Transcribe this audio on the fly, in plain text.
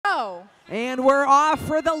go. And we're off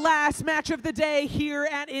for the last match of the day here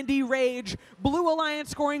at Indy Rage. Blue Alliance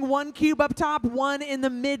scoring 1 cube up top, 1 in the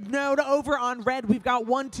mid node. Over on red, we've got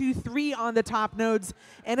 1, 2, 3 on the top nodes,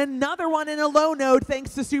 and another one in a low node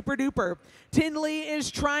thanks to Super Duper. Tinley is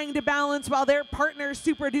trying to balance while their partner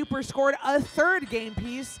Super Duper scored a 3rd game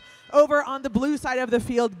piece. Over on the blue side of the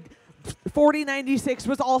field, 4096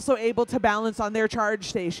 was also able to balance on their charge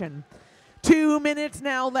station. 2 minutes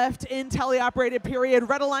now left in teleoperated period.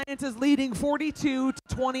 Red Alliance is leading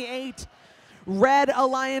 42-28. Red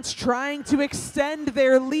Alliance trying to extend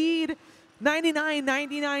their lead.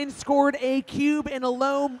 9999 scored a cube in a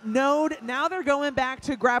low node. Now they're going back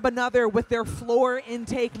to grab another with their floor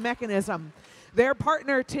intake mechanism. Their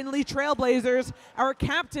partner, Tinley Trailblazers, our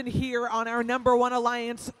captain here on our #1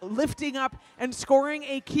 alliance, lifting up and scoring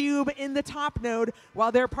a cube in the top node,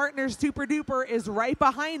 while their partner, Super Duper, is right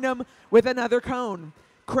behind them with another cone.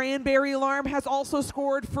 Cranberry Alarm has also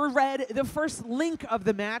scored for red the first link of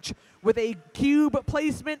the match with a cube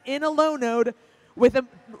placement in a low node with a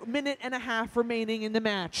minute and a half remaining in the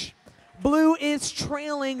match. Blue is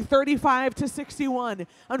trailing 35-61.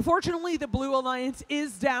 Unfortunately, the Blue Alliance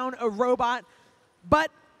is down a robot,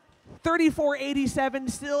 but 34-87,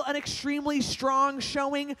 still an extremely strong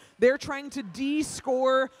showing. They're trying to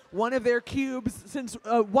de-score one of their cubes. Since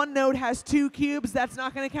one node has 2 cubes, that's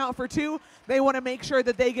not going to count for 2. They want to make sure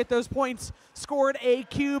that they get those points. Scored a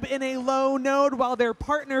cube in a low node, while their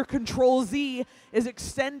partner, Control Z, is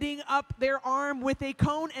extending up their arm with a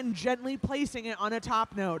cone and gently placing it on a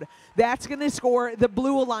top node. That's going to score the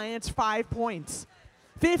Blue Alliance 5 points.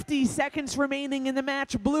 50 seconds remaining in the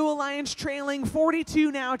match. Blue Alliance trailing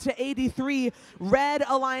 42 now to 83. Red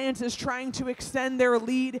Alliance is trying to extend their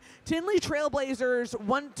lead. Tinley Trailblazers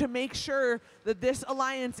want to make sure that this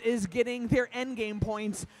alliance is getting their endgame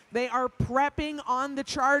points. They are prepping on the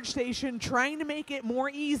charge station, trying to make it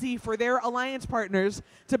more easy for their alliance partners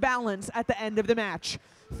to balance at the end of the match.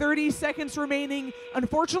 30 seconds remaining.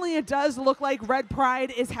 Unfortunately, it does look like Red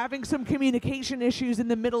Pride is having some communication issues in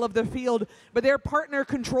the middle of the field, but their partner,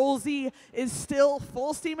 Control Z, is still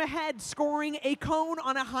full steam ahead, scoring a cone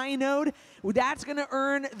on a high node. That's going to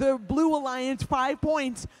earn the Blue Alliance 5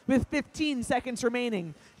 points with 15 seconds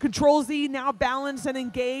remaining. Control Z now balanced and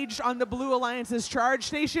engaged on the Blue Alliance's charge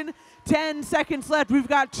station. 10 seconds left. We've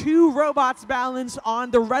got 2 robots balanced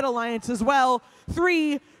on the Red Alliance as well.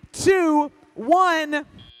 3, 2, 1.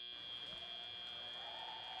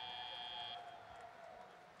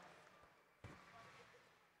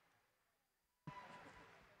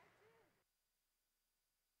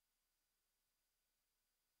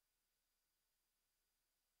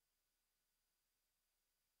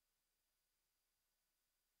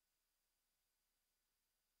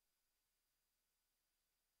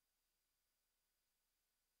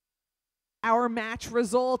 Our match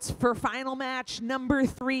results for final match number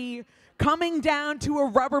 3, coming down to a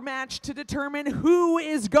rubber match to determine who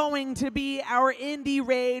is going to be our Indy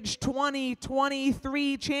Rage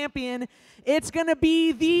 2023 champion. It's going to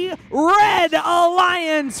be the Red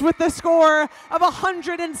Alliance with the score of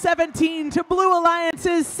 117 to Blue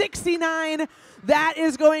Alliance's 69. That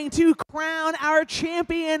is going to crown our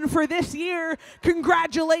champion for this year.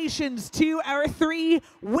 Congratulations to our 3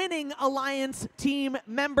 winning Alliance team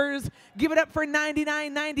members. Give it up for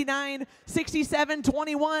 99.99,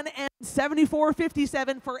 67.21, and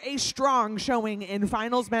 74.57 for a strong showing in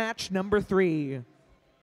finals match number 3.